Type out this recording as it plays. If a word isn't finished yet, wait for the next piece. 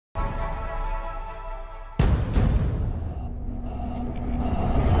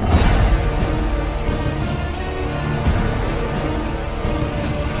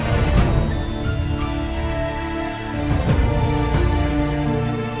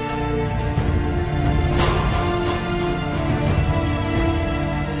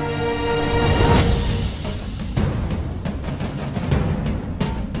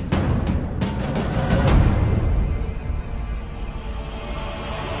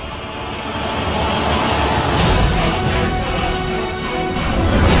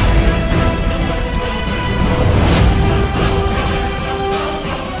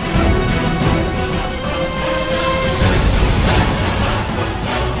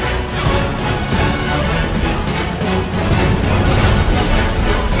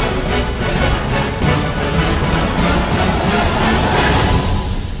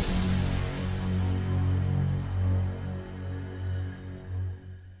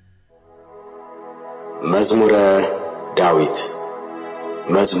መዝሙረ ዳዊት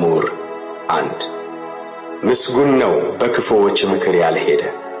መዝሙር 1 ምስጉን ነው በክፉዎች ምክር ያልሄደ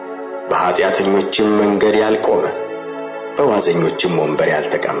በኃጢአተኞችም መንገድ ያልቆመ በዋዘኞችም ወንበር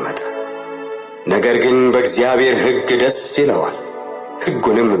ያልተቀመጠ ነገር ግን በእግዚአብሔር ሕግ ደስ ይለዋል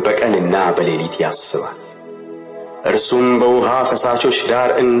ሕጉንም በቀንና በሌሊት ያስባል እርሱም በውሃ ፈሳሾች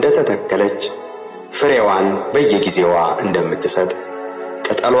ዳር እንደተተከለች ፍሬዋን በየጊዜዋ እንደምትሰጥ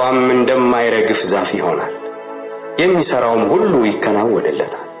ቅጠሏም እንደማይረግፍ ዛፍ ይሆናል የሚሰራውም ሁሉ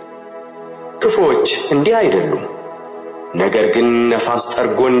ይከናወንለታል ክፉዎች እንዲህ አይደሉም ነገር ግን ነፋስ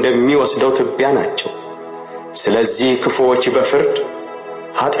ጠርጎ እንደሚወስደው ትቢያ ናቸው ስለዚህ ክፉዎች በፍርድ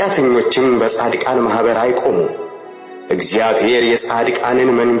ኃጢአተኞችም በጻድቃን ማህበር አይቆሙም እግዚአብሔር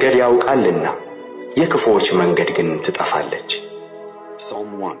የጻድቃንን መንገድ ያውቃልና የክፉዎች መንገድ ግን ትጠፋለች Psalm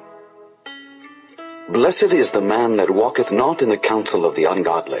 1 Blessed is the man that walketh not in the counsel of the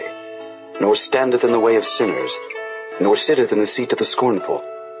ungodly, nor standeth in the way of sinners, nor sitteth in the seat of the scornful.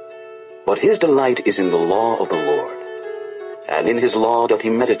 But his delight is in the law of the Lord, and in his law doth he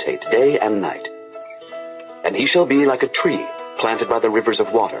meditate day and night. And he shall be like a tree planted by the rivers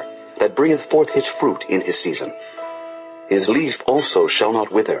of water, that bringeth forth his fruit in his season. His leaf also shall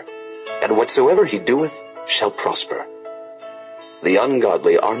not wither, and whatsoever he doeth shall prosper. The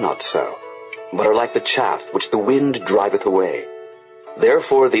ungodly are not so, but are like the chaff which the wind driveth away.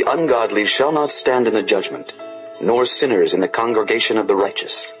 Therefore the ungodly shall not stand in the judgment, nor sinners in the congregation of the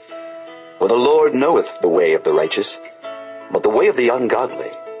righteous. For the Lord knoweth the way of the righteous, but the way of the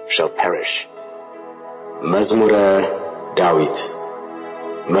ungodly shall perish. መዝሙረ ዳዊት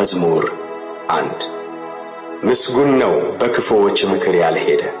መዝሙር 1 ምስጉን ነው በክፉዎች ምክር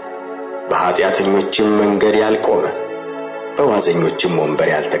ያልሄደ በኃጢአተኞችም መንገድ ያልቆመ በዋዘኞችም ወንበር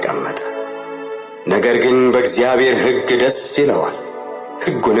ያልተቀመጠ ነገር ግን በእግዚአብሔር ሕግ ደስ ይለዋል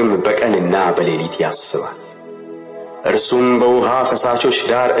ሕጉንም በቀንና በሌሊት ያስባል እርሱም በውሃ ፈሳሾች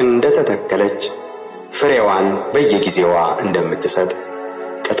ዳር እንደተተከለች ፍሬዋን በየጊዜዋ እንደምትሰጥ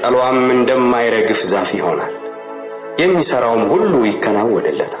ቅጠሏም እንደማይረግፍ ዛፍ ይሆናል የሚሰራውም ሁሉ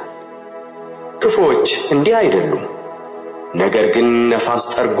ይከናወንለታል ክፉዎች እንዲህ አይደሉም ነገር ግን ነፋስ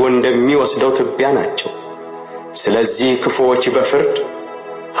ጠርጎ እንደሚወስደው ትቢያ ናቸው ስለዚህ ክፉዎች በፍርድ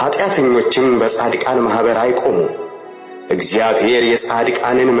ኃጢአተኞችም በጻድቃን ማህበር አይቆሙም እግዚአብሔር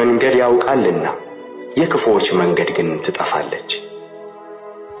የጻድቃንን መንገድ ያውቃልና የክፉዎች መንገድ ግን ትጠፋለች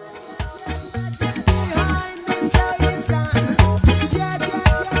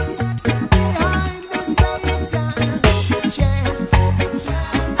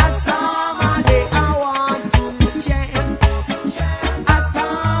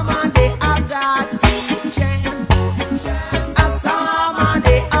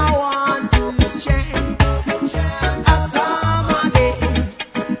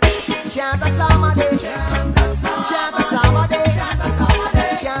Chant a psalm a day.